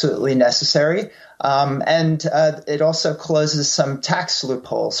is absolutely necessary. And it also closes some tax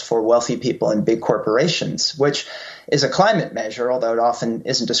loopholes for wealthy people and big corporations, which is a climate measure, although it often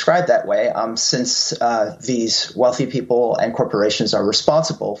isn't described that way, since these wealthy people and corporations are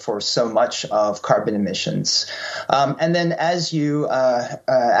responsible for so much of carbon emissions. And then, as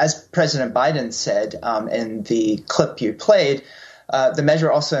President Biden said in the clip you played, the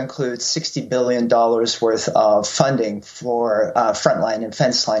measure also includes $60 billion worth of funding for frontline and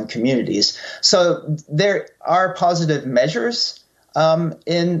fence line communities. So there are positive measures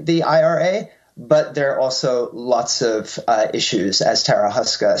in the IRA, but there are also lots of issues, as Tara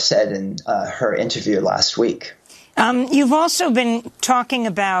Houska said in her interview last week. You've also been talking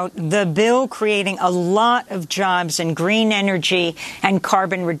about the bill creating a lot of jobs in green energy and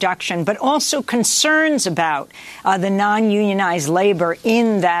carbon reduction, but also concerns about the non-unionized labor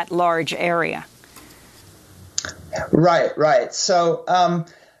in that large area. Right. So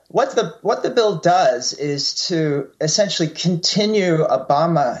what the bill does is to essentially continue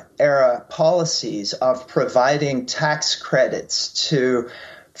Obama-era policies of providing tax credits to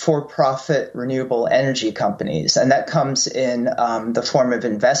for-profit renewable energy companies, and that comes in the form of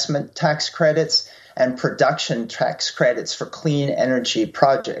investment tax credits and production tax credits for clean energy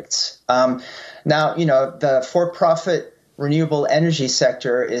projects. Now, the for-profit renewable energy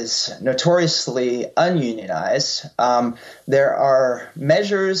sector is notoriously ununionized. There are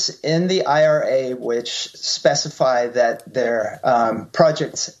measures in the IRA which specify that their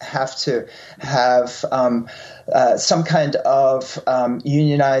projects have to have some kind of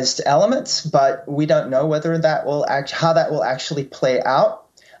unionized elements, but we don't know whether that will how that will actually play out.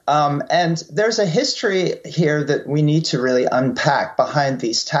 And there's a history here that we need to really unpack behind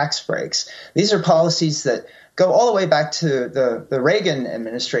these tax breaks. These are policies that go all the way back to the Reagan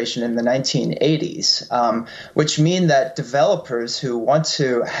administration in the 1980s, which mean that developers who want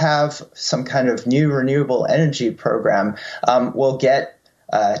to have some kind of new renewable energy program will get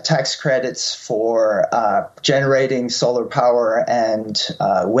tax credits for generating solar power and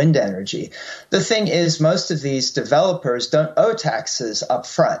wind energy. The thing is, most of these developers don't owe taxes up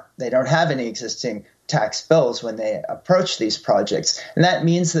front. They don't have any existing tax bills when they approach these projects. And that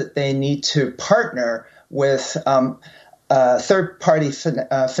means that they need to partner with third-party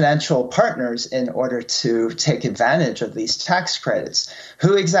financial partners in order to take advantage of these tax credits.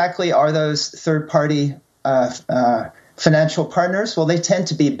 Who exactly are those third-party financial partners? Well, they tend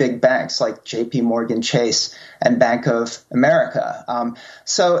to be big banks like JP Morgan Chase and Bank of America.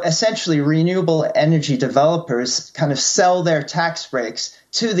 So essentially, renewable energy developers kind of sell their tax breaks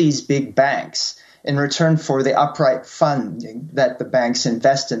to these big banks in return for the upright funding that the banks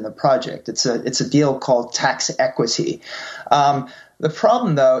invest in the project. It's a deal called tax equity. The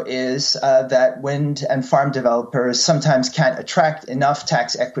problem, though, is that wind and farm developers sometimes can't attract enough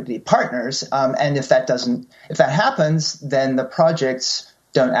tax equity partners, and if that happens, then the projects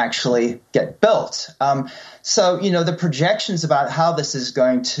don't actually get built. So, the projections about how this is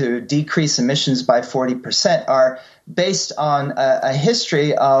going to decrease emissions by 40% are based on a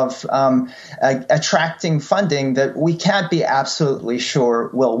history of attracting funding that we can't be absolutely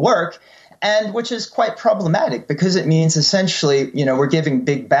sure will work, and which is quite problematic because it means essentially, we're giving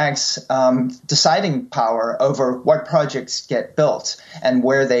big banks deciding power over what projects get built and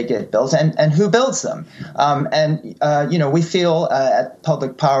where they get built and who builds them. We feel at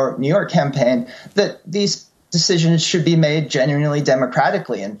Public Power New York campaign that these decisions should be made genuinely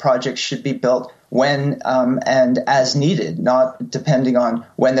democratically and projects should be built when and as needed, not depending on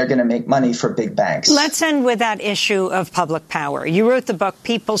when they're going to make money for big banks. Let's end with that issue of public power. You wrote the book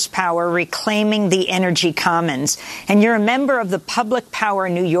People's Power, Reclaiming the Energy Commons, and you're a member of the Public Power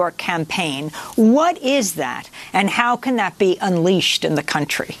New York campaign. What is that, and how can that be unleashed in the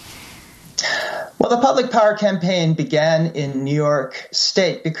country? Well, the Public Power campaign began in New York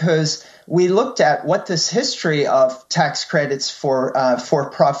State because we looked at what this history of tax credits for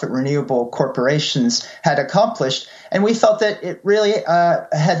for-profit renewable corporations had accomplished, and we felt that it really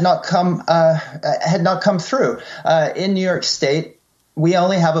had not come through. In New York State, we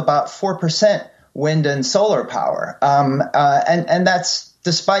only have about 4% wind and solar power, and that's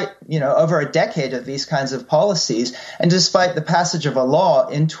despite over a decade of these kinds of policies, and despite the passage of a law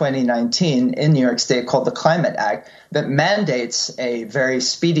in 2019 in New York State called the Climate Act that mandates a very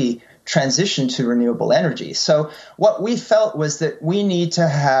speedy transition to renewable energy. So what we felt was that we need to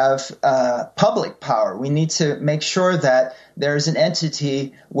have public power. We need to make sure that there's an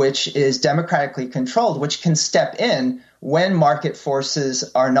entity which is democratically controlled, which can step in when market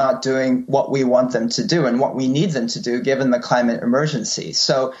forces are not doing what we want them to do and what we need them to do given the climate emergency.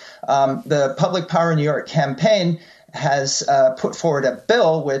 So the Public Power New York campaign has put forward a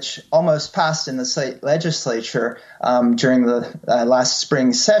bill which almost passed in the state legislature during the last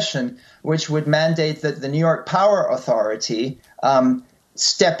spring session, which would mandate that the New York Power Authority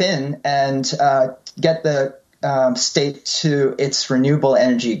step in and get the state to its renewable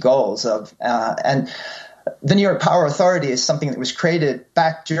energy goals and the New York Power Authority is something that was created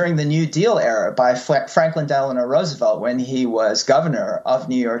back during the New Deal era by Franklin Delano Roosevelt when he was governor of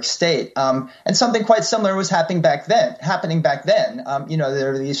New York State. And something quite similar was happening back then.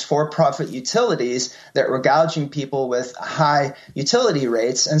 There were these for-profit utilities that were gouging people with high utility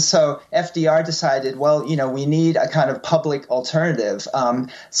rates. And so FDR decided, we need a kind of public alternative,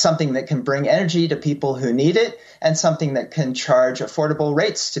 something that can bring energy to people who need it and something that can charge affordable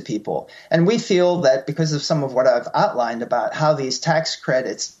rates to people. And we feel that because of some of what I've outlined about how these tax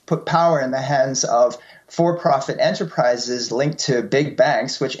credits put power in the hands of for-profit enterprises linked to big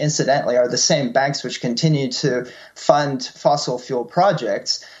banks, which incidentally are the same banks which continue to fund fossil fuel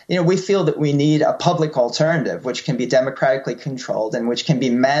projects, we feel that we need a public alternative which can be democratically controlled and which can be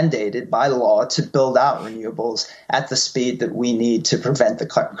mandated by law to build out renewables at the speed that we need to prevent the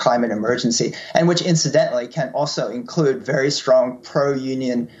climate emergency, and which incidentally can also include very strong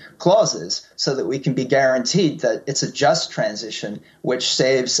pro-union clauses so that we can be guaranteed that it's a just transition which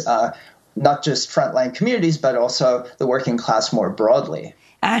saves not just frontline communities, but also the working class more broadly.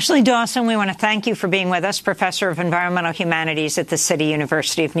 Ashley Dawson, we want to thank you for being with us, professor of environmental humanities at the City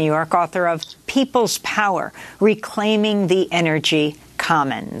University of New York, author of People's Power, Reclaiming the Energy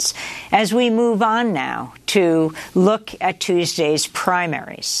Commons. As we move on now to look at Tuesday's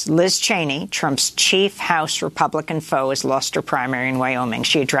primaries, Liz Cheney, Trump's chief House Republican foe, has lost her primary in Wyoming.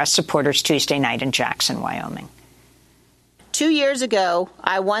 She addressed supporters Tuesday night in Jackson, Wyoming. 2 years ago,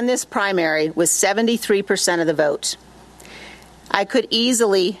 I won this primary with 73% of the vote. I could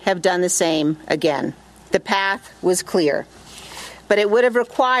easily have done the same again. The path was clear. But it would have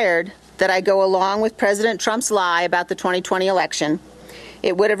required that I go along with President Trump's lie about the 2020 election.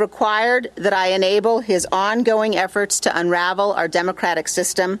 It would have required that I enable his ongoing efforts to unravel our democratic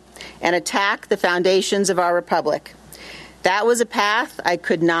system and attack the foundations of our republic. That was a path I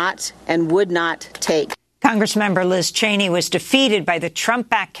could not and would not take. Congressmember Liz Cheney was defeated by the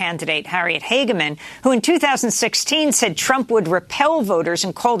Trump-backed candidate Harriet Hageman, who in 2016 said Trump would repel voters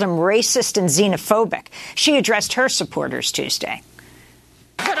and called him racist and xenophobic. She addressed her supporters Tuesday.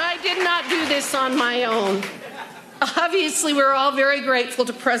 But I did not do this on my own. Obviously, we're all very grateful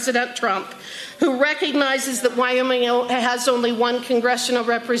to President Trump, who recognizes that Wyoming has only one congressional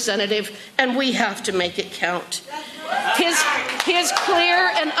representative, and we have to make it count. His clear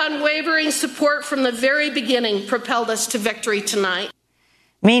and unwavering support from the very beginning propelled us to victory tonight.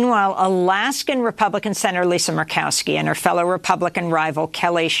 Meanwhile, Alaskan Republican Senator Lisa Murkowski and her fellow Republican rival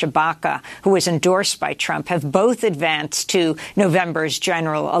Kelly Tshibaka, who was endorsed by Trump, have both advanced to November's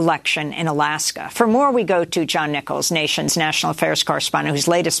general election in Alaska. For more, we go to John Nichols, Nation's national affairs correspondent, whose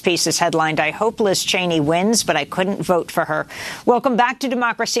latest piece is headlined, "I hope Liz Cheney wins, but I couldn't vote for her." Welcome back to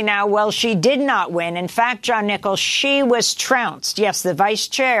Democracy Now! Well, she did not win. In fact, John Nichols, she was trounced. Yes, the vice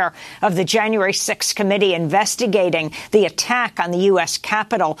chair of the January 6th committee investigating the attack on the U.S.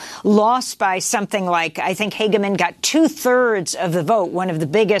 Capitol lost by something like, I think Hageman got 2/3 of the vote, one of the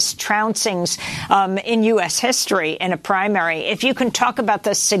biggest trouncings in U.S. history in a primary. If you can talk about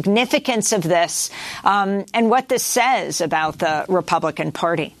the significance of this and what this says about the Republican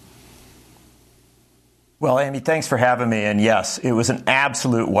Party. Well, Amy, thanks for having me. And yes, it was an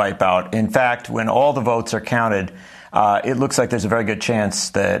absolute wipeout. In fact, when all the votes are counted, it looks like there's a very good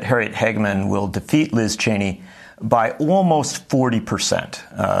chance that Harriet Hageman will defeat Liz Cheney by almost 40%,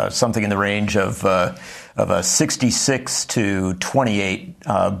 something in the range of a 66 to 28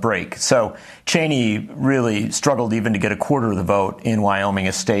 break. So Cheney really struggled even to get a quarter of the vote in Wyoming,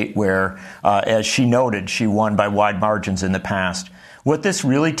 a state where, as she noted, she won by wide margins in the past. What this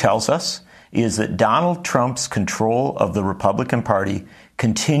really tells us is that Donald Trump's control of the Republican Party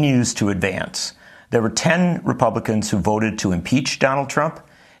continues to advance. There were 10 Republicans who voted to impeach Donald Trump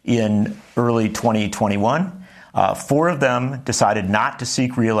in early 2021. 4 of them decided not to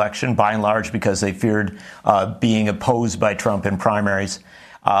seek re-election, by and large because they feared being opposed by Trump in primaries.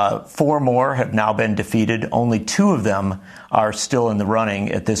 4 more have now been defeated. Only 2 of them are still in the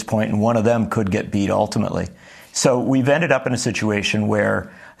running at this point, and one of them could get beat ultimately. So we've ended up in a situation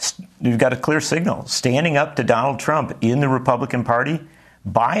where you've got a clear signal. Standing up to Donald Trump in the Republican Party,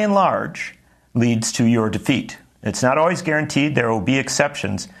 by and large, leads to your defeat. It's not always guaranteed. There will be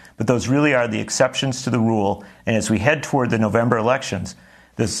exceptions, but those really are the exceptions to the rule. And as we head toward the November elections,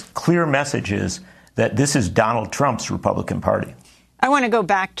 this clear message is that this is Donald Trump's Republican Party. I want to go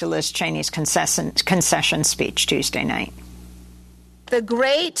back to Liz Cheney's concession speech Tuesday night. The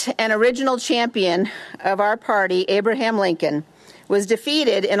great and original champion of our party, Abraham Lincoln, was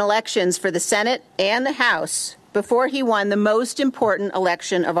defeated in elections for the Senate and the House before he won the most important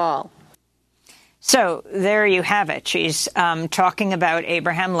election of all. So there you have it. She's talking about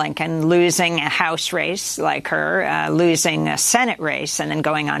Abraham Lincoln losing a House race like her, losing a Senate race, and then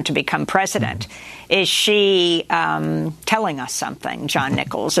going on to become president. Is she telling us something, John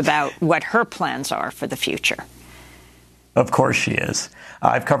Nichols, about what her plans are for the future? Of course she is.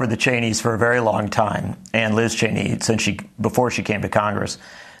 I've covered the Cheneys for a very long time, and Liz Cheney before she came to Congress.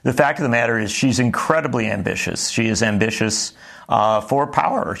 The fact of the matter is she's incredibly ambitious. She is ambitious for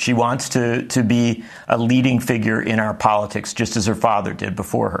power. She wants to be a leading figure in our politics, just as her father did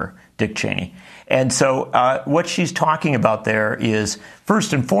before her, Dick Cheney. And so what she's talking about there is,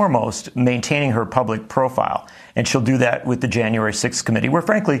 first and foremost, maintaining her public profile. And she'll do that with the January 6th committee, where,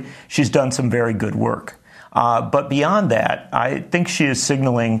 frankly, she's done some very good work. But beyond that, I think she is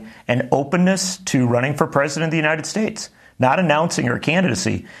signaling an openness to running for president of the United States. Not announcing her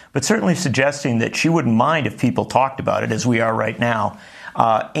candidacy, but certainly suggesting that she wouldn't mind if people talked about it, as we are right now,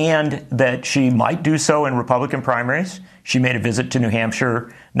 and that she might do so in Republican primaries. She made a visit to New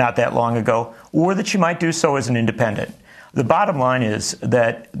Hampshire not that long ago, or that she might do so as an independent. the bottom line is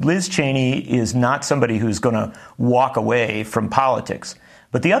that Liz Cheney is not somebody who's going to walk away from politics.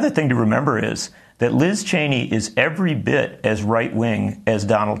 But the other thing to remember is that Liz Cheney is every bit as right-wing as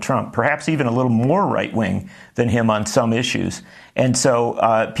Donald Trump, perhaps even a little more right-wing than him on some issues. And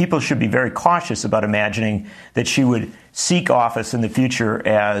so people should be very cautious about imagining that she would seek office in the future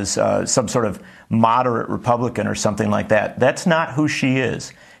as some sort of moderate Republican or something like that. That's not who she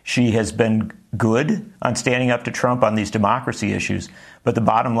is. She has been good on standing up to Trump on these democracy issues, but the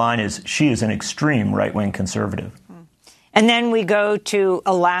bottom line is she is an extreme right-wing conservative. And then we go to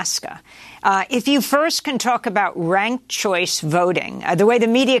Alaska. If you first can talk about ranked choice voting, the way the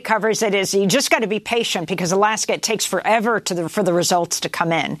media covers it is you just got to be patient because Alaska, it takes forever for the results to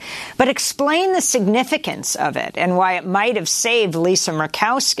come in. But explain the significance of it and why it might have saved Lisa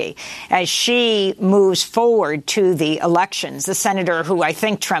Murkowski as she moves forward to the elections, the senator who I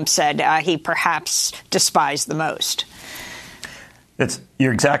think Trump said he perhaps despised the most.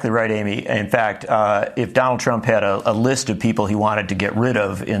 You're exactly right, Amy. In fact, if Donald Trump had a list of people he wanted to get rid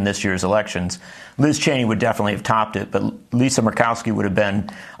of in this year's elections, Liz Cheney would definitely have topped it, but Lisa Murkowski would have been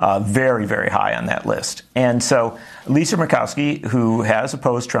very, very high on that list. And so Lisa Murkowski, who has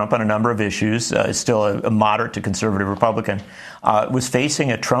opposed Trump on a number of issues, is still a moderate to conservative Republican, was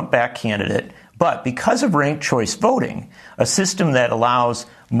facing a Trump-backed candidate. But because of ranked choice voting, a system that allows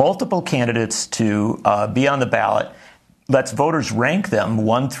multiple candidates to be on the ballot, lets voters rank them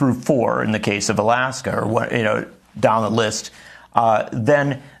 1 through 4 in the case of Alaska, or down the list,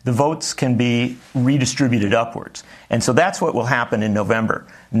 then the votes can be redistributed upwards. And so that's what will happen in November.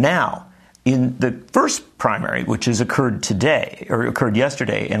 Now, in the first primary, which has occurred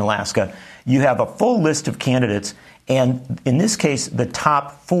yesterday in Alaska, you have a full list of candidates, and in this case, the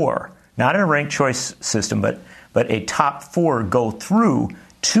top 4, not in a ranked choice system, but a top 4 go through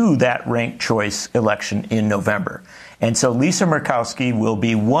to that ranked choice election in November. And so Lisa Murkowski will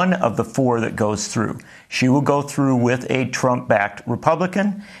be one of the 4 that goes through. She will go through with a Trump-backed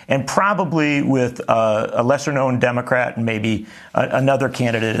Republican and probably with a lesser-known Democrat and maybe another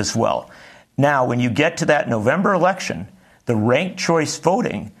candidate as well. Now, when you get to that November election, the ranked choice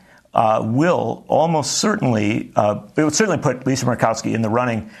voting will almost certainly it will certainly put Lisa Murkowski in the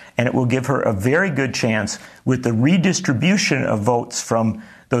running, and it will give her a very good chance with the redistribution of votes from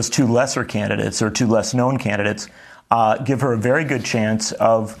those 2 lesser candidates or 2 less-known candidates. Give her a very good chance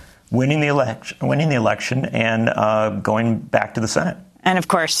of winning the election and going back to the Senate. And, of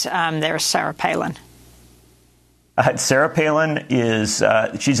course, there's Sarah Palin. Sarah Palin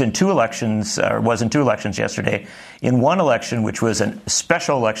she's in 2 elections, or was in 2 elections yesterday. In one election, which was a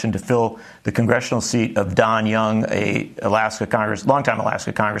special election to fill the congressional seat of Don Young, longtime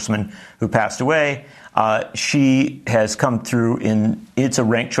Alaska congressman who passed away. She has come through it's a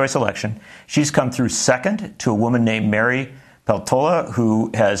ranked choice election. She's come through second to a woman named Mary Peltola,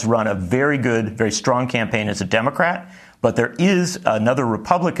 who has run a very good, very strong campaign as a Democrat. But there is another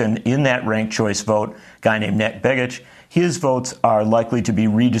Republican in that ranked choice vote, a guy named Nick Begich. His votes are likely to be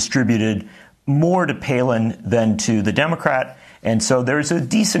redistributed more to Palin than to the Democrat. And so there's a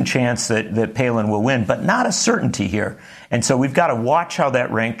decent chance that Palin will win, but not a certainty here. And so we've got to watch how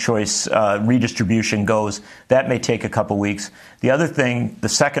that ranked choice redistribution goes. That may take a couple weeks. The other thing, the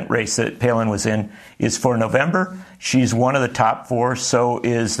second race that Palin was in, is for November. She's one of the top 4. So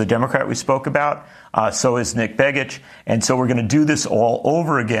is the Democrat we spoke about. So is Nick Begich. And so we're going to do this all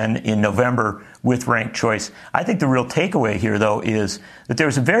over again in November with ranked choice. I think the real takeaway here, though, is that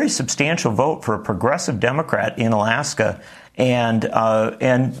there's a very substantial vote for a progressive Democrat in Alaska, and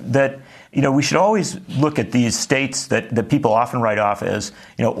that we should always look at these states that people often write off as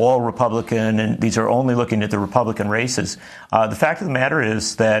all Republican, and these are only looking at the Republican races. The fact of the matter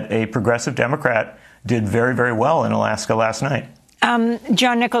is that a progressive Democrat did very, very well in Alaska last night.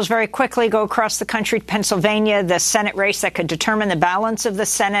 John Nichols, very quickly go across the country to Pennsylvania, the Senate race that could determine the balance of the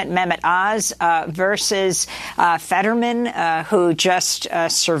Senate, Mehmet Oz versus Fetterman, who just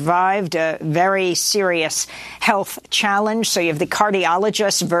survived a very serious health challenge. So you have the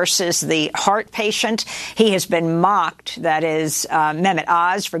cardiologist versus the heart patient. He has been mocked, that is Mehmet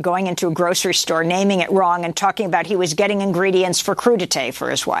Oz, for going into a grocery store, naming it wrong, and talking about he was getting ingredients for crudité for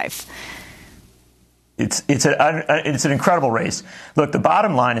his wife. It's an incredible race. Look, the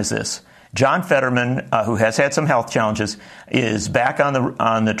bottom line is this. John Fetterman, who has had some health challenges, is back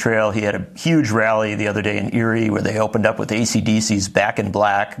on the trail. He had a huge rally the other day in Erie where they opened up with AC/DC's Back in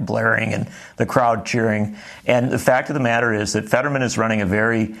Black blaring and the crowd cheering. And the fact of the matter is that Fetterman is running a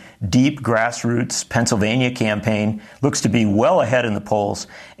very deep grassroots Pennsylvania campaign, looks to be well ahead in the polls.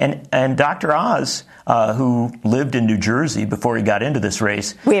 And Dr. Oz, who lived in New Jersey before he got into this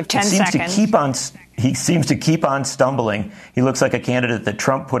race, we have 10 seconds. he seems to keep on stumbling. He looks like a candidate that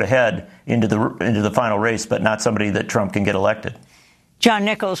Trump put ahead into the final race, but not somebody that Trump can get elected. John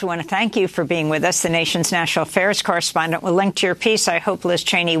Nichols, we want to thank you for being with us, the nation's national affairs correspondent. We'll link to your piece. I hope Liz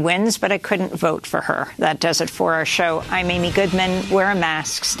Cheney wins, but I couldn't vote for her. That does it for our show. I'm Amy Goodman. Wear a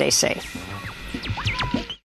mask. Stay safe.